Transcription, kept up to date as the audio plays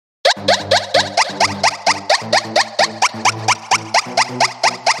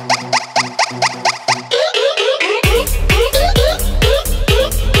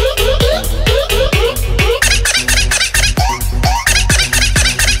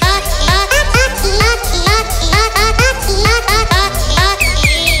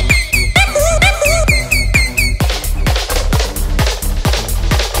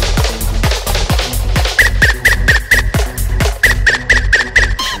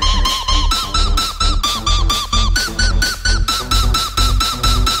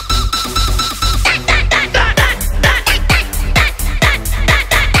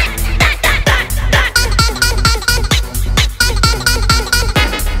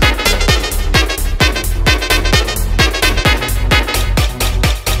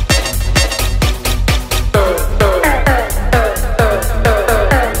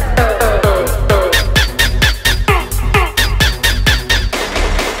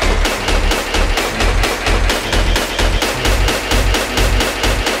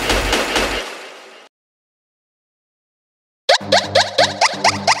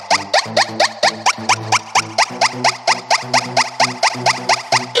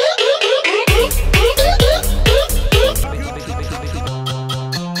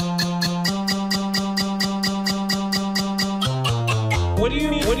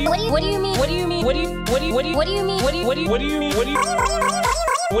What do you mean? What do you mean?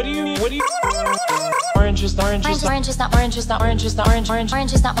 Orange is orange is Orange is not orange is not orange is not orange orange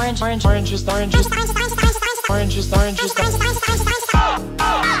orange is not orange orange orange is orange is orange is orange is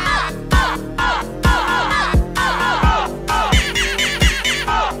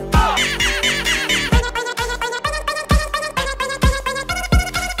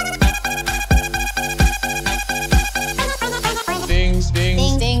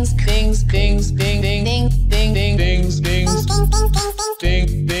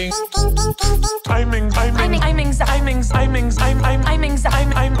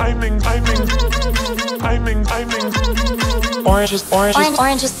Orange is orange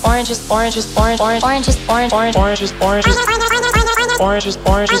is orange is orange is orange is orange orange is orange orange orange is orange is orange is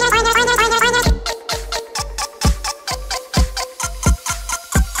orange is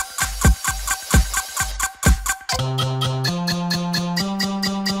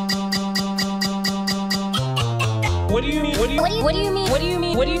What do you mean? What do you mean? What do you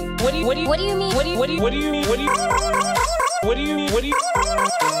mean? What do you mean? What do you mean? What do you mean? What do you mean? What do you mean? What do you mean? What do you mean? What do you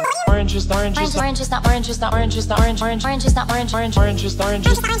Orange is orange is orange is not orange is not orange is not orange orange orange is not orange orange orange is orange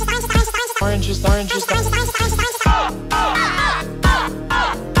is orange is orange is